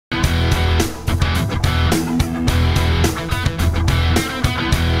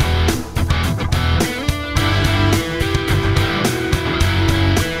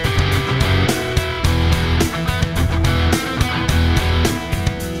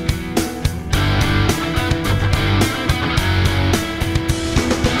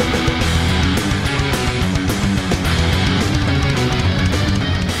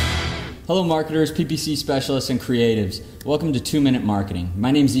Hello marketers, PPC specialists, and creatives. Welcome to 2 Minute Marketing.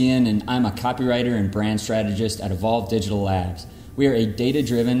 My name's Ian and I'm a copywriter and brand strategist at Evolve Digital Labs. We are a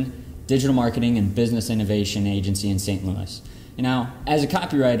data-driven digital marketing and business innovation agency in St. Louis. And now, as a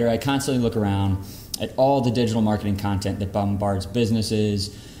copywriter, I constantly look around at all the digital marketing content that bombards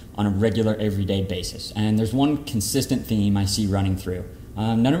businesses on a regular, everyday basis. And there's one consistent theme I see running through.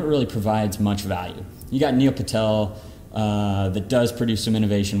 None of it really provides much value. You got Neil Patel, that does produce some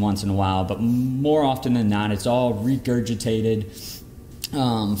innovation once in a while, but more often than not, it's all regurgitated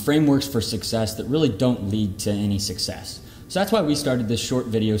frameworks for success that really don't lead to any success. So that's why we started this short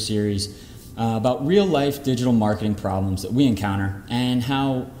video series about real-life digital marketing problems that we encounter and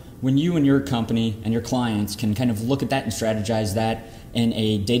how when you and your company and your clients can kind of look at that and strategize that in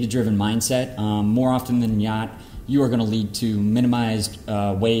a data-driven mindset, more often than not, you are going to lead to minimized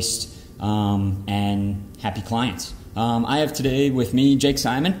waste and happy clients. I have today with me Jake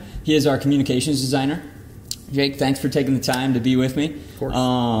Simon. He is our communications designer. Jake, thanks for taking the time to be with me. Of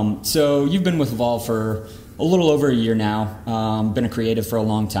course. So you've been with Evolve for a little over a year now, been a creative for a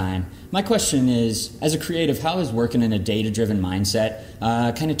long time. My question is, as a creative, how has working in a data-driven mindset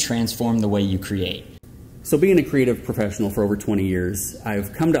kind of transformed the way you create? So being a creative professional for over 20 years,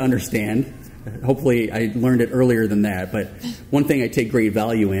 I've come to understand, hopefully I learned it earlier than that, but one thing I take great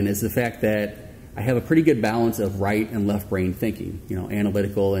value in is the fact that I have a pretty good balance of right and left brain thinking,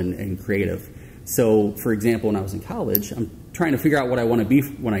 analytical and creative. So, for example, when I was in college, I'm trying to figure out what I want to be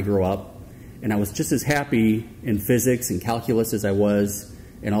when I grow up, and I was just as happy in physics and calculus as I was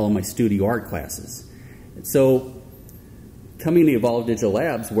in all of my studio art classes. So, coming to Evolve Digital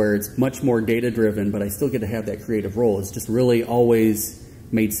Labs, where it's much more data-driven, but I still get to have that creative role, it's just really always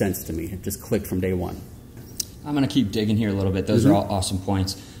made sense to me. It just clicked from day one. I'm going to keep digging here a little bit. Those are all awesome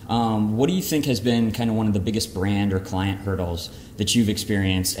points. What do you think has been kind of one of the biggest brand or client hurdles that you've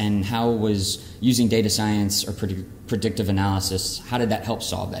experienced, and how was using data science or predictive analysis, how did that help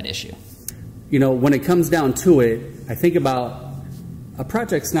solve that issue? When it comes down to it, I think about a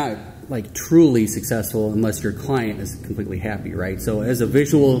project's not like truly successful unless your client is completely happy, right? So as a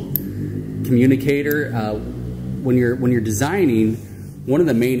visual communicator, when you're designing, one of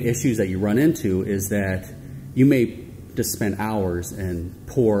the main issues that you run into is that you may just spend hours and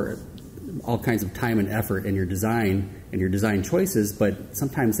pour all kinds of time and effort in your design and your design choices, but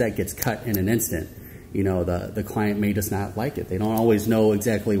sometimes that gets cut in an instant. The client may just not like it. They don't always know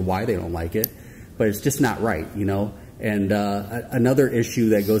exactly why they don't like it, but it's just not right, And another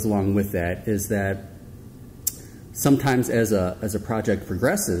issue that goes along with that is that sometimes as a project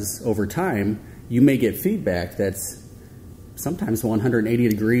progresses over time, you may get feedback that's sometimes 180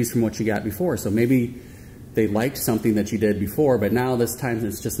 degrees from what you got before. So maybe they liked something that you did before, but now this time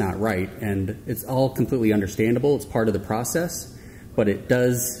it's just not right. And it's all completely understandable. It's part of the process, but it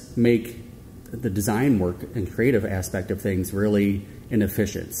does make the design work and creative aspect of things really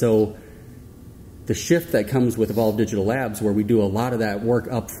inefficient. So the shift that comes with Evolve Digital Labs, where we do a lot of that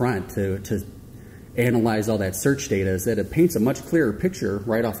work up front to analyze all that search data, is that it paints a much clearer picture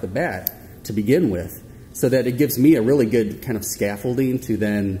right off the bat to begin with, so that it gives me a really good kind of scaffolding to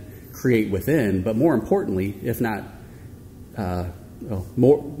then create within. But more importantly, if not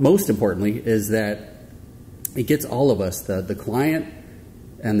most importantly, is that it gets all of us, the client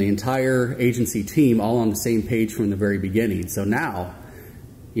and the entire agency team, all on the same page from the very beginning. So now,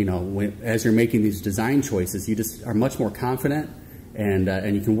 as you're making these design choices, you just are much more confident,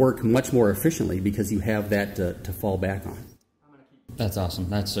 and you can work much more efficiently because you have that to fall back on. That's awesome.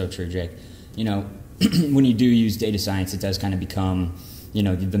 That's so true, Jake. When you do use data science, it does kind of become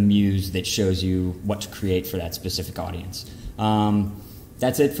the muse that shows you what to create for that specific audience.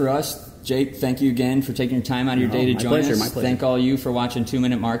 That's it for us. Jake, thank you again for taking your time out of your day to join us. My pleasure. Thank all you for watching 2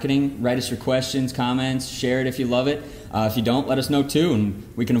 Minute Marketing. Write us your questions, comments, share it if you love it. If you don't, let us know too, and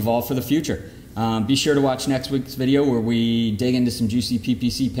we can evolve for the future. Be sure to watch next week's video where we dig into some juicy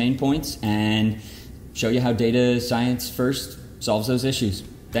PPC pain points and show you how data science first solves those issues.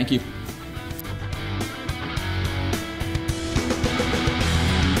 Thank you.